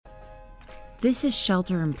This is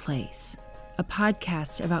Shelter in Place, a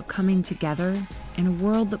podcast about coming together in a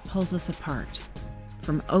world that pulls us apart.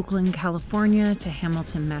 From Oakland, California to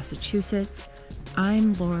Hamilton, Massachusetts,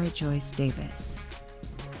 I'm Laura Joyce Davis.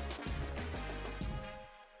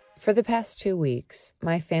 For the past 2 weeks,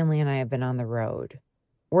 my family and I have been on the road.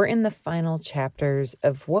 We're in the final chapters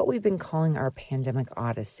of what we've been calling our pandemic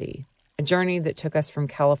odyssey, a journey that took us from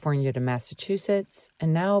California to Massachusetts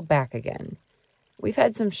and now back again. We've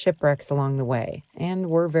had some shipwrecks along the way, and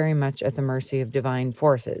we're very much at the mercy of divine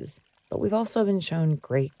forces. But we've also been shown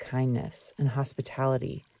great kindness and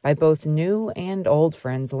hospitality by both new and old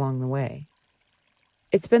friends along the way.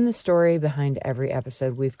 It's been the story behind every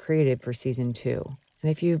episode we've created for Season 2.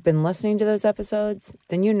 And if you've been listening to those episodes,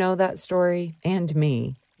 then you know that story, and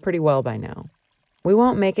me, pretty well by now. We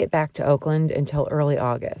won't make it back to Oakland until early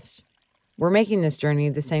August. We're making this journey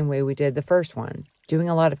the same way we did the first one, doing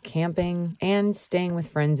a lot of camping and staying with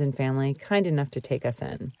friends and family kind enough to take us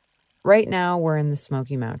in. Right now, we're in the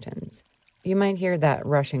Smoky Mountains. You might hear that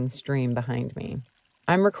rushing stream behind me.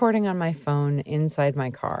 I'm recording on my phone inside my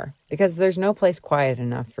car because there's no place quiet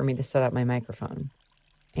enough for me to set up my microphone.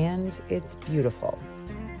 And it's beautiful.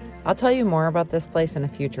 I'll tell you more about this place in a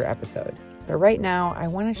future episode, but right now, I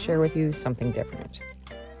want to share with you something different.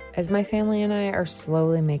 As my family and I are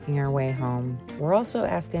slowly making our way home, we're also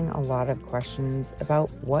asking a lot of questions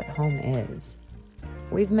about what home is.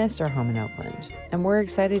 We've missed our home in Oakland, and we're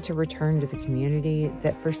excited to return to the community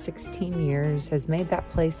that for 16 years has made that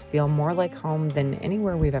place feel more like home than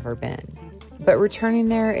anywhere we've ever been. But returning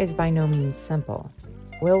there is by no means simple.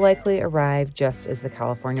 We'll likely arrive just as the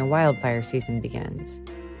California wildfire season begins.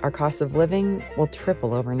 Our cost of living will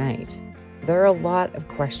triple overnight. There are a lot of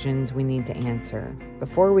questions we need to answer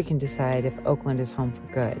before we can decide if Oakland is home for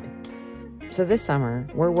good. So this summer,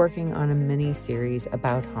 we're working on a mini-series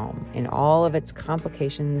about home in all of its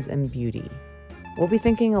complications and beauty. We'll be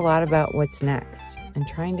thinking a lot about what's next and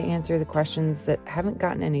trying to answer the questions that haven't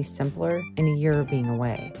gotten any simpler in a year of being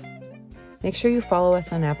away. Make sure you follow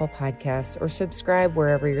us on Apple Podcasts or subscribe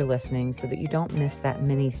wherever you're listening so that you don't miss that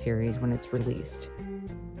mini-series when it's released.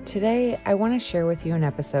 Today, I want to share with you an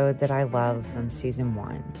episode that I love from Season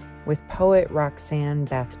 1 with poet Roxanne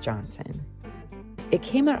Beth Johnson. It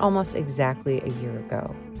came out almost exactly a year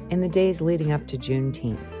ago, in the days leading up to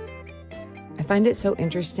Juneteenth. I find it so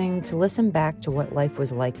interesting to listen back to what life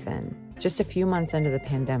was like then, just a few months into the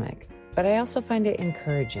pandemic, but I also find it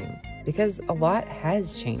encouraging because a lot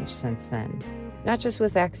has changed since then. Not just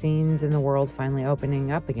with vaccines and the world finally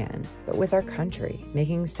opening up again, but with our country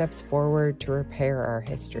making steps forward to repair our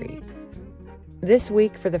history. This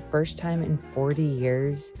week, for the first time in 40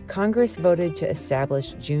 years, Congress voted to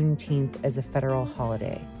establish Juneteenth as a federal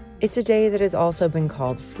holiday. It's a day that has also been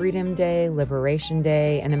called Freedom Day, Liberation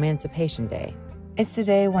Day, and Emancipation Day. It's the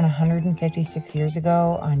day when 156 years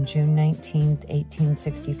ago, on June 19,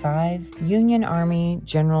 1865, Union Army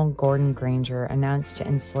General Gordon Granger announced to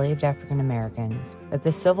enslaved African Americans that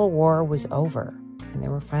the Civil War was over and they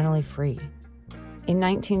were finally free. In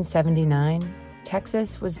 1979,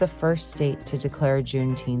 Texas was the first state to declare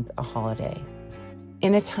Juneteenth a holiday.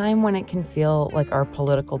 In a time when it can feel like our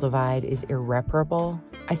political divide is irreparable,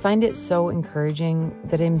 I find it so encouraging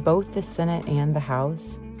that in both the Senate and the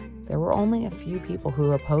House, there were only a few people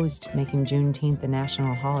who opposed making Juneteenth a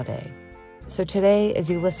national holiday. So today, as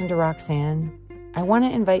you listen to Roxanne, I want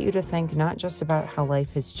to invite you to think not just about how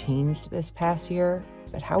life has changed this past year,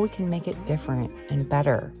 but how we can make it different and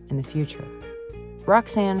better in the future.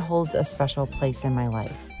 Roxanne holds a special place in my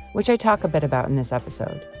life, which I talk a bit about in this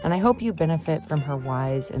episode, and I hope you benefit from her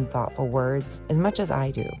wise and thoughtful words as much as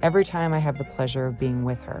I do every time I have the pleasure of being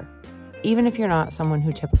with her. Even if you're not someone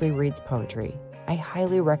who typically reads poetry, I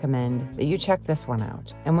highly recommend that you check this one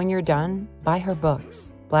out. And when you're done, buy her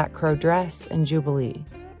books, Black Crow Dress and Jubilee.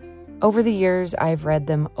 Over the years, I've read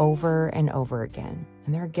them over and over again,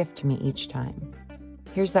 and they're a gift to me each time.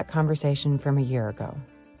 Here's that conversation from a year ago.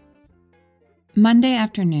 Monday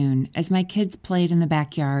afternoon, as my kids played in the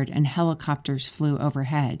backyard and helicopters flew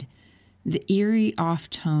overhead, the eerie off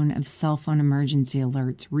tone of cell phone emergency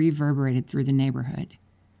alerts reverberated through the neighborhood.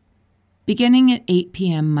 Beginning at 8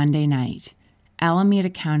 p.m. Monday night, Alameda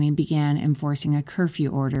County began enforcing a curfew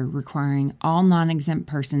order requiring all non-exempt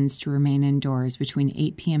persons to remain indoors between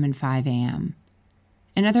 8 p.m. and 5 a.m.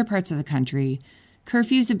 In other parts of the country,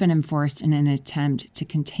 curfews have been enforced in an attempt to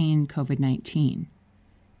contain COVID-19.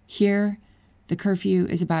 Here, the curfew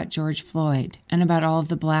is about George Floyd and about all of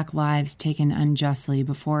the Black lives taken unjustly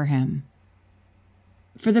before him.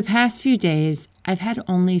 For the past few days, I've had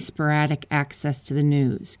only sporadic access to the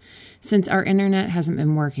news, since our internet hasn't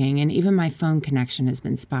been working and even my phone connection has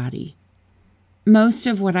been spotty. Most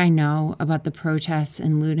of what I know about the protests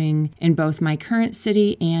and looting in both my current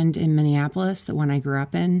city and in Minneapolis, the one I grew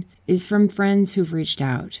up in, is from friends who've reached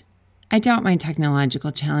out. I doubt my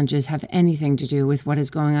technological challenges have anything to do with what is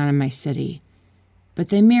going on in my city, but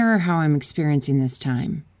they mirror how I'm experiencing this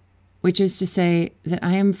time, which is to say that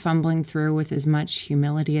I am fumbling through with as much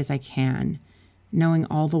humility as I can, knowing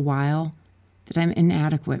all the while that I'm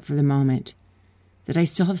inadequate for the moment, that I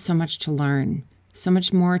still have so much to learn, so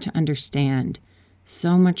much more to understand,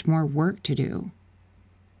 so much more work to do.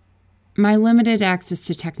 My limited access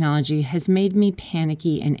to technology has made me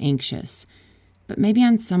panicky and anxious, but maybe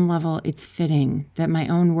on some level it's fitting that my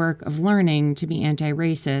own work of learning to be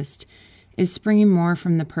anti-racist is springing more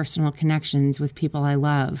from the personal connections with people I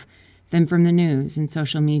love than from the news and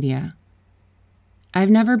social media.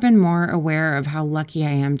 I've never been more aware of how lucky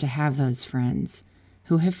I am to have those friends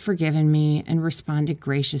who have forgiven me and responded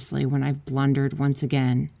graciously when I've blundered once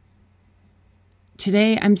again.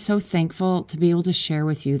 Today, I'm so thankful to be able to share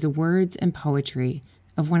with you the words and poetry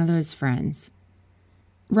of one of those friends.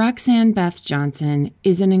 Roxanne Beth Johnson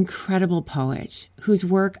is an incredible poet whose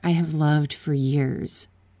work I have loved for years.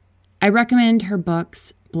 I recommend her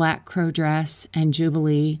books, Black Crow Dress and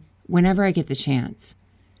Jubilee, whenever I get the chance.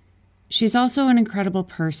 She's also an incredible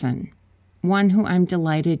person, one who I'm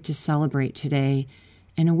delighted to celebrate today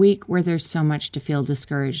in a week where there's so much to feel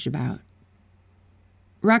discouraged about.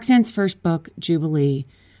 Roxanne's first book, Jubilee,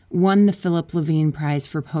 won the Philip Levine Prize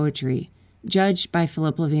for Poetry, judged by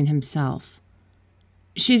Philip Levine himself.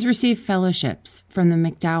 She's received fellowships from the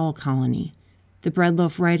MacDowell Colony, the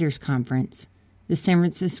Breadloaf Writers Conference, the San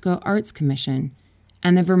Francisco Arts Commission,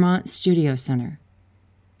 and the Vermont Studio Center.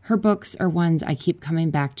 Her books are ones I keep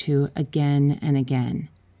coming back to again and again.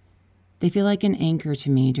 They feel like an anchor to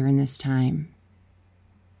me during this time.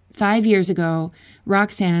 5 years ago,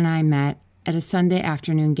 Roxanne and I met at a Sunday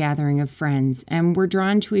afternoon gathering of friends and were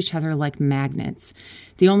drawn to each other like magnets,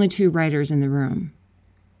 the only two writers in the room.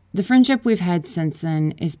 The friendship we've had since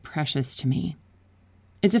then is precious to me.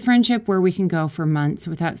 It's a friendship where we can go for months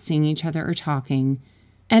without seeing each other or talking,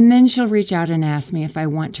 and then she'll reach out and ask me if I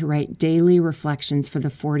want to write daily reflections for the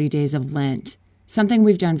 40 days of Lent, something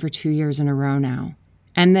we've done for 2 years in a row now,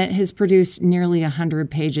 and that has produced nearly 100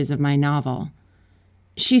 pages of my novel.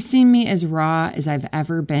 She's seen me as raw as I've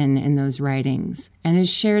ever been in those writings and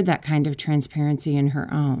has shared that kind of transparency in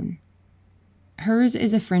her own. Hers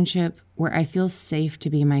is a friendship where I feel safe to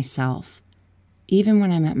be myself, even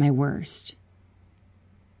when I'm at my worst.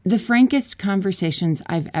 The frankest conversations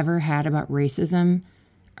I've ever had about racism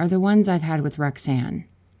are the ones I've had with Roxanne.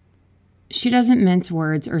 She doesn't mince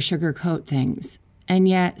words or sugarcoat things, and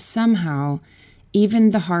yet somehow even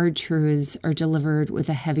the hard truths are delivered with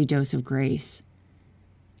a heavy dose of grace.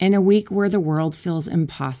 In a week where the world feels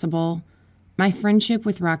impossible, my friendship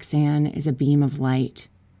with Roxanne is a beam of light.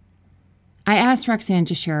 I asked Roxanne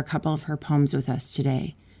to share a couple of her poems with us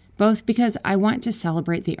today, both because I want to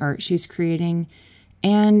celebrate the art she's creating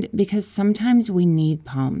and because sometimes we need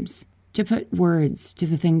poems to put words to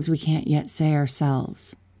the things we can't yet say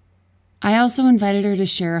ourselves. I also invited her to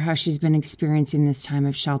share how she's been experiencing this time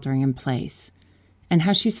of sheltering in place and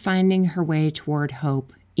how she's finding her way toward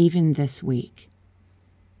hope even this week.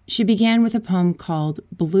 She began with a poem called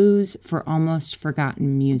Blues for Almost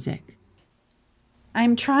Forgotten Music.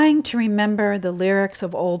 I'm trying to remember the lyrics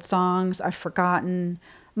of old songs I've forgotten.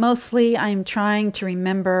 Mostly I'm trying to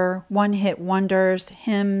remember one-hit wonders,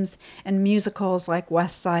 hymns, and musicals like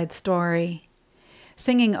West Side Story.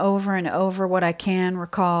 Singing over and over what I can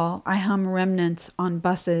recall, I hum remnants on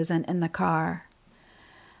buses and in the car.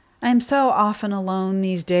 I am so often alone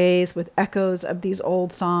these days with echoes of these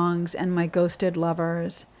old songs and my ghosted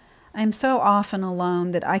lovers. I am so often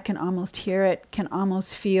alone that I can almost hear it, can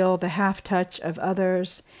almost feel the half-touch of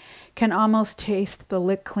others, can almost taste the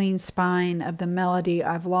lick-clean spine of the melody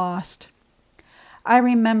I've lost. I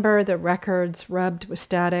remember the records rubbed with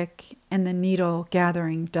static and the needle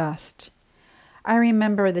gathering dust. I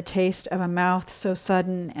remember the taste of a mouth so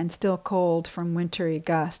sudden and still cold from wintry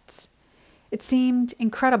gusts. It seemed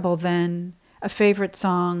incredible then, a favorite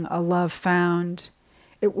song, a love found.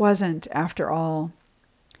 It wasn't, after all.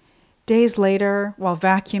 Days later, while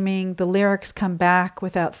vacuuming, the lyrics come back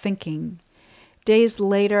without thinking. Days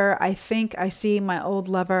later, I think I see my old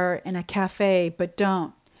lover in a cafe, but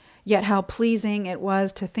don't. Yet how pleasing it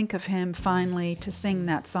was to think of him finally to sing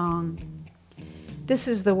that song. This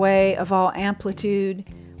is the way of all amplitude.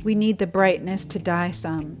 We need the brightness to die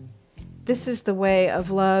some. This is the way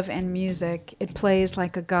of love and music. It plays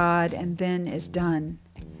like a god and then is done.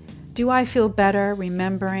 Do I feel better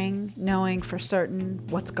remembering, knowing for certain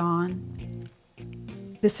what's gone?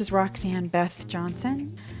 This is Roxanne Beth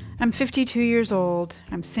Johnson. I'm 52 years old.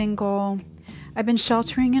 I'm single. I've been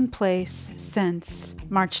sheltering in place since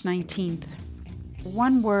March 19th.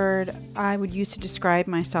 One word I would use to describe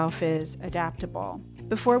myself is adaptable.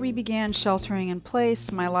 Before we began sheltering in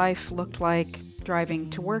place, my life looked like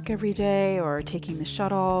driving to work every day or taking the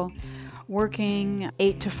shuttle, working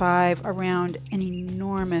 8 to 5 around an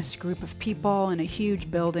enormous group of people in a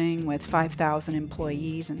huge building with 5,000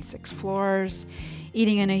 employees and 6 floors,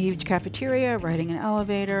 eating in a huge cafeteria, riding in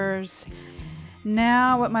elevators.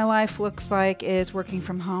 Now what my life looks like is working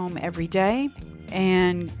from home every day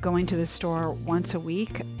and going to the store once a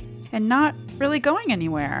week and not really going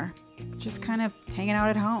anywhere, just kind of hanging out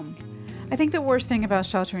at home. I think the worst thing about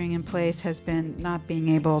sheltering in place has been not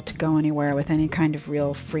being able to go anywhere with any kind of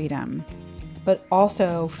real freedom, but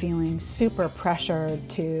also feeling super pressured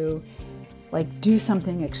to do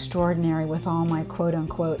something extraordinary with all my quote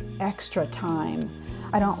unquote extra time.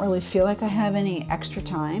 I don't really feel like I have any extra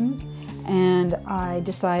time, and I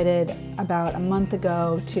decided about a month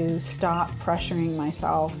ago to stop pressuring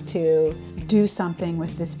myself to do something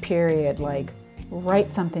with this period, like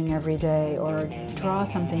write something every day or draw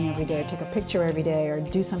something every day or take a picture every day or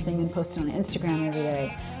do something and post it on Instagram every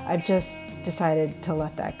day. I've just decided to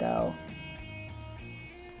let that go.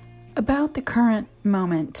 About the current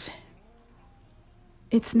moment,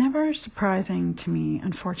 it's never surprising to me,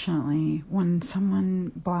 unfortunately, when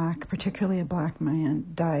someone Black, particularly a Black man,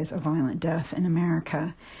 dies a violent death in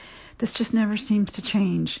America. This just never seems to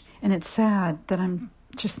change, and it's sad that I'm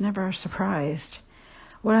just never surprised.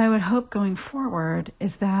 What I would hope going forward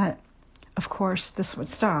is that, of course, this would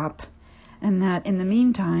stop, and that in the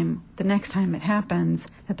meantime, the next time it happens,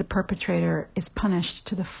 that the perpetrator is punished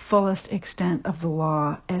to the fullest extent of the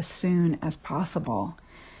law as soon as possible.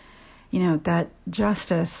 That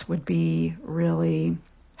justice would be really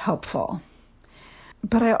helpful.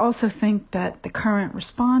 But I also think that the current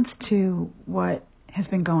response to what has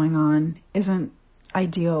been going on isn't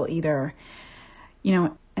ideal either.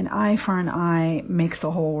 An eye for an eye makes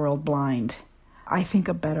the whole world blind. I think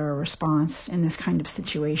a better response in this kind of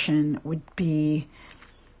situation would be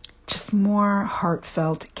just more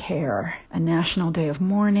heartfelt care. A national day of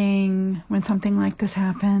mourning when something like this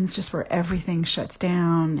happens, just where everything shuts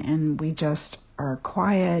down and we just are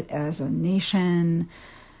quiet as a nation.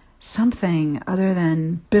 Something other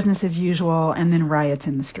than business as usual and then riots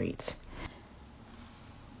in the streets.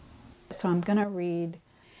 So I'm going to read,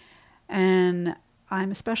 and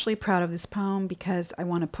I'm especially proud of this poem because I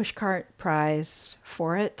won a Pushcart Prize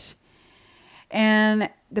for it. And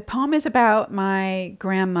the poem is about my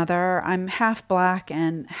grandmother. I'm half Black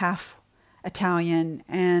and half Italian.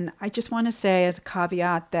 And I just want to say as a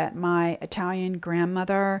caveat that my Italian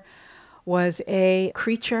grandmother was a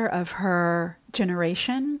creature of her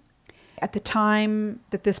generation. At the time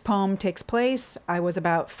that this poem takes place, I was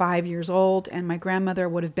about 5 years old, and my grandmother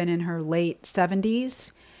would have been in her late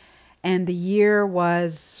 70s. And the year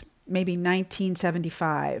was maybe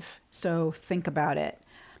 1975. So think about it.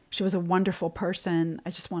 She was a wonderful person. I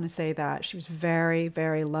just want to say that. She was very,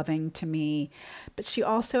 very loving to me. But she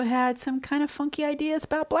also had some kind of funky ideas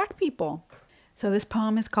about Black people. So this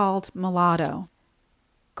poem is called Mulatto.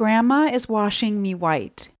 Grandma is washing me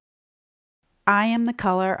white. I am the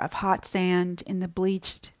color of hot sand in the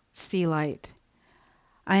bleached sea light.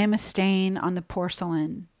 I am a stain on the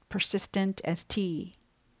porcelain, persistent as tea.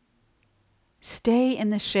 Stay in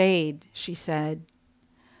the shade, she said.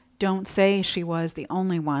 Don't say she was the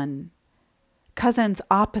only one. Cousins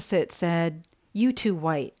opposite said, you too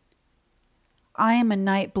white. I am a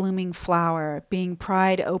night blooming flower being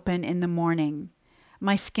pried open in the morning.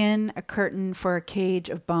 My skin a curtain for a cage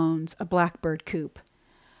of bones, a blackbird coop.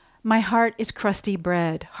 My heart is crusty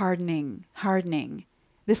bread, hardening, hardening.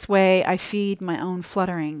 This way I feed my own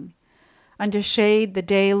fluttering. Under shade the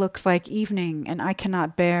day looks like evening, and I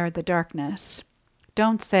cannot bear the darkness.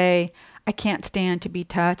 Don't say, I can't stand to be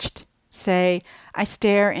touched. Say, I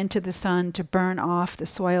stare into the sun to burn off the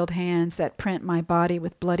soiled hands that print my body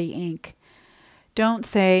with bloody ink. Don't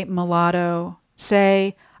say, mulatto.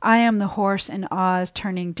 Say, I am the horse in Oz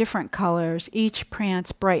turning different colors, each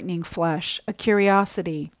prance brightening flesh, a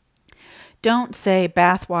curiosity. Don't say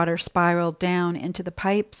bathwater spiraled down into the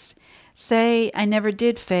pipes. Say, I never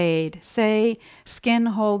did fade. Say, skin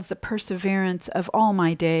holds the perseverance of all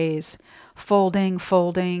my days. Folding,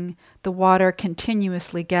 folding, the water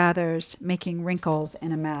continuously gathers, making wrinkles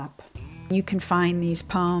in a map. You can find these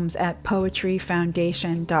poems at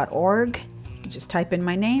poetryfoundation.org. You can just type in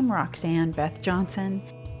my name, Roxanne Beth Johnson.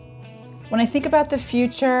 When I think about the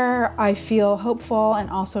future, I feel hopeful and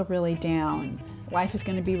also really down. Life is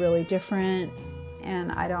going to be really different,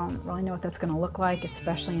 and I don't really know what that's going to look like,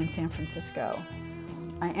 especially in San Francisco.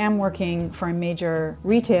 I am working for a major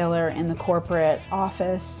retailer in the corporate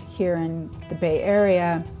office here in the Bay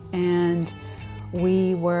Area, and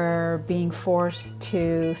we were being forced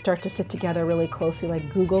to start to sit together really closely,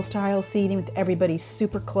 like Google-style seating with everybody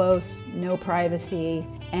super close, no privacy,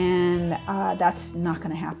 and that's not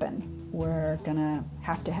going to happen. We're going to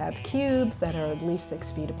have cubes that are at least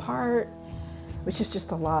 6 feet apart, which is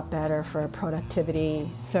just a lot better for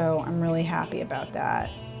productivity, so I'm really happy about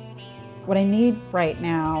that. What I need right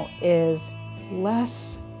now is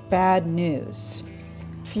less bad news,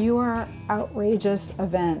 fewer outrageous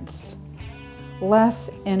events,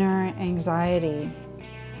 less inner anxiety.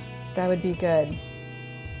 That would be good.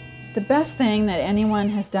 The best thing that anyone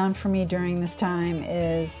has done for me during this time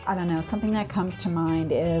is, I don't know, something that comes to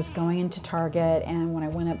mind is going into Target, and when I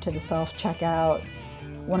went up to the self-checkout,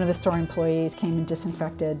 one of the store employees came and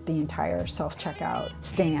disinfected the entire self-checkout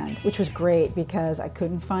stand, which was great because I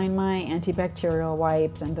couldn't find my antibacterial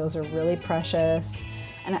wipes, and those are really precious.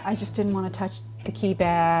 And I just didn't want to touch the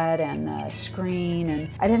keypad and the screen,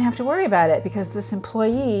 and I didn't have to worry about it because this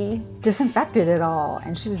employee disinfected it all,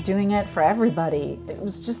 and she was doing it for everybody. It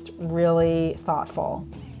was just really thoughtful.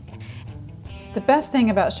 The best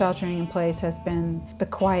thing about sheltering in place has been the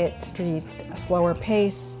quiet streets, a slower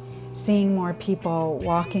pace, seeing more people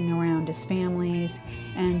walking around as families,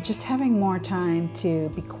 and just having more time to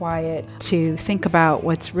be quiet, to think about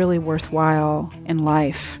what's really worthwhile in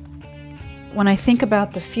life. When I think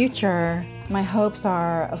about the future, my hopes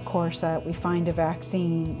are, of course, that we find a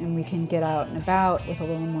vaccine and we can get out and about with a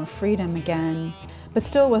little more freedom again, but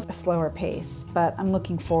still with a slower pace. But I'm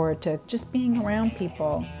looking forward to just being around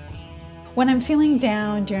people. When I'm feeling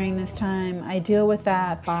down during this time, I deal with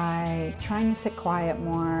that by trying to sit quiet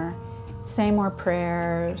more, say more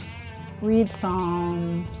prayers, read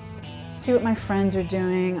Psalms, see what my friends are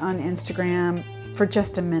doing on Instagram for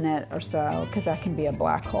just a minute or so, because that can be a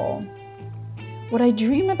black hole. What I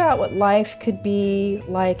dream about what life could be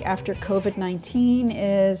like after COVID-19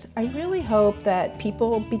 is I really hope that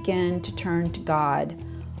people begin to turn to God,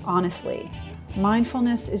 honestly.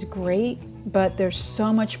 Mindfulness is great, but there's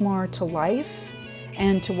so much more to life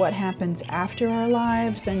and to what happens after our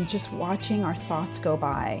lives than just watching our thoughts go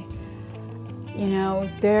by. You know,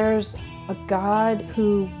 there's a God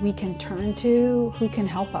who we can turn to, who can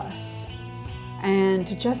help us. And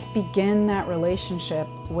to just begin that relationship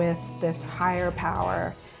with this higher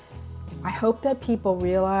power, I hope that people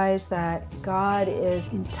realize that God is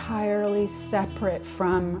entirely separate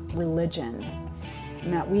from religion,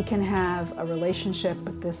 and that we can have a relationship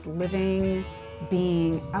with this living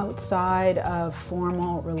being outside of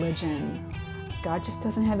formal religion. God just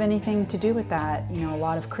doesn't have anything to do with that. You know, a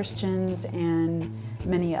lot of Christians and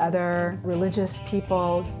many other religious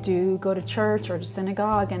people do go to church or to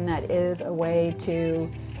synagogue, and that is a way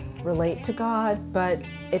to relate to God, but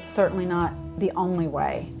it's certainly not the only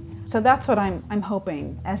way. So that's what I'm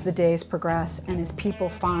hoping as the days progress and as people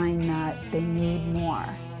find that they need more.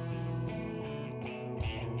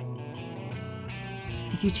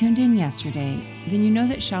 If you tuned in yesterday, then you know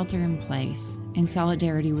that Shelter in Place, in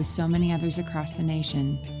solidarity with so many others across the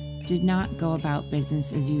nation, did not go about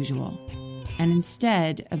business as usual, and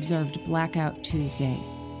instead observed Blackout Tuesday.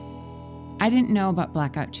 I didn't know about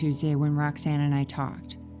Blackout Tuesday when Roxanne and I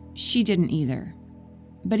talked. She didn't either.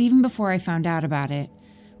 But even before I found out about it,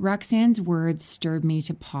 Roxanne's words stirred me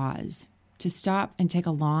to pause, to stop and take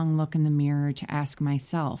a long look in the mirror to ask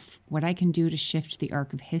myself what I can do to shift the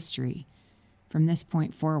arc of history from this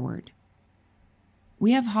point forward.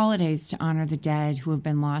 We have holidays to honor the dead who have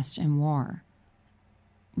been lost in war.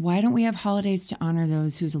 Why don't we have holidays to honor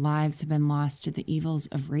those whose lives have been lost to the evils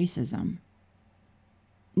of racism?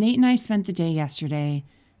 Nate and I spent the day yesterday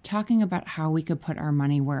talking about how we could put our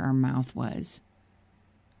money where our mouth was.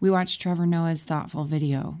 We watched Trevor Noah's thoughtful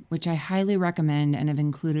video, which I highly recommend and have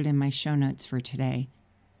included in my show notes for today.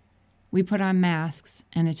 We put on masks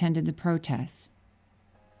and attended the protests.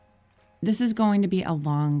 This is going to be a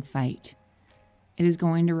long fight. It is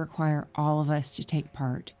going to require all of us to take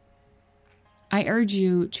part. I urge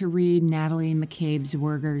you to read Natalie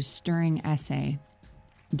McCabe-Zwerger's stirring essay,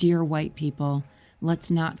 Dear White People,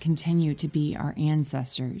 Let's Not Continue to Be Our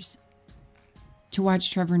Ancestors. To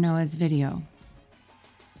watch Trevor Noah's video.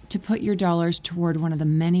 To put your dollars toward one of the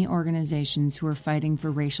many organizations who are fighting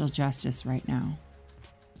for racial justice right now.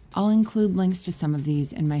 I'll include links to some of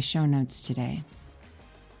these in my show notes today.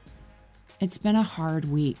 It's been a hard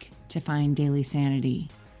week to find daily sanity.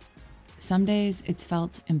 Some days it's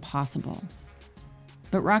felt impossible.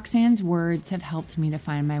 But Roxanne's words have helped me to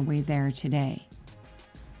find my way there today.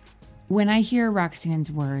 When I hear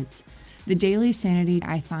Roxanne's words, the daily sanity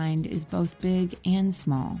I find is both big and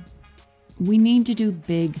small. We need to do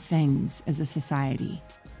big things as a society.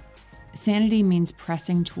 Sanity means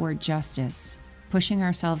pressing toward justice, pushing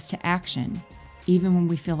ourselves to action, even when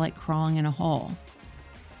we feel like crawling in a hole.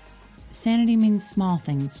 Sanity means small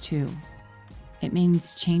things, too. It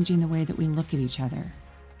means changing the way that we look at each other.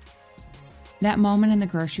 That moment in the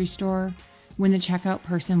grocery store when the checkout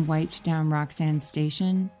person wiped down Roxanne's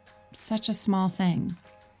station, such a small thing.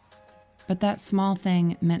 But that small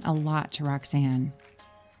thing meant a lot to Roxanne.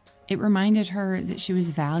 It reminded her that she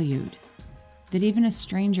was valued, that even a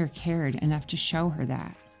stranger cared enough to show her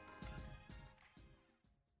that.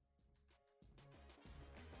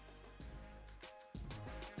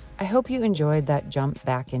 I hope you enjoyed that jump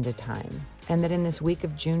back into time, and that in this week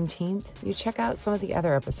of Juneteenth, you check out some of the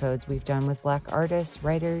other episodes we've done with Black artists,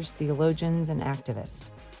 writers, theologians, and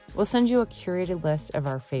activists. We'll send you a curated list of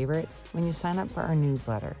our favorites when you sign up for our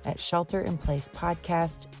newsletter at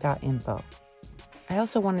shelterinplacepodcast.info. I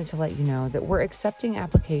also wanted to let you know that we're accepting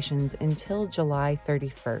applications until July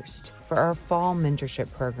 31st for our fall mentorship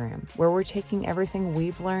program, where we're taking everything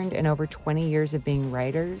we've learned in over 20 years of being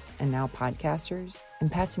writers and now podcasters and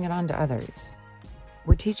passing it on to others.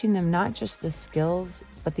 We're teaching them not just the skills,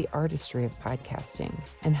 but the artistry of podcasting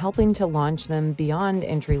and helping to launch them beyond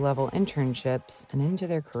entry-level internships and into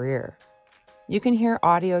their career. You can hear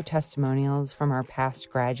audio testimonials from our past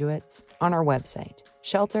graduates on our website,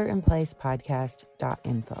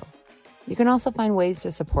 shelterinplacepodcast.info. You can also find ways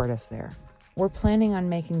to support us there. We're planning on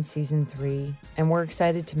making season 3, and we're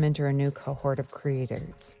excited to mentor a new cohort of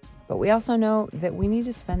creators. But we also know that we need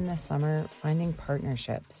to spend this summer finding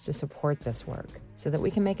partnerships to support this work so that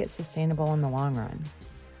we can make it sustainable in the long run.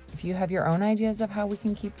 If you have your own ideas of how we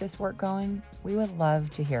can keep this work going, we would love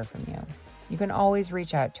to hear from you. You can always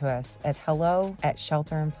reach out to us at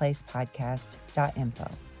hello@shelterinplacepodcast.info.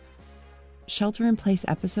 Shelter in Place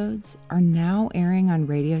episodes are now airing on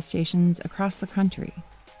radio stations across the country,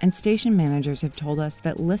 and station managers have told us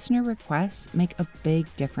that listener requests make a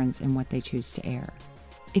big difference in what they choose to air.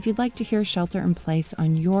 If you'd like to hear Shelter in Place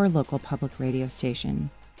on your local public radio station,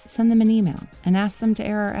 send them an email and ask them to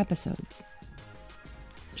air our episodes.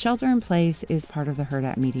 Shelter in Place is part of the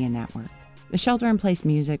Hurrdat Media Network. The Shelter in Place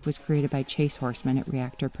music was created by Chase Horseman at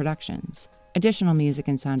Reactor Productions. Additional music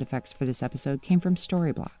and sound effects for this episode came from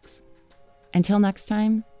Storyblocks. Until next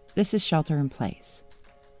time, this is Shelter in Place.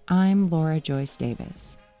 I'm Laura Joyce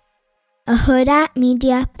Davis. A Hurrdat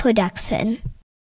Media Production.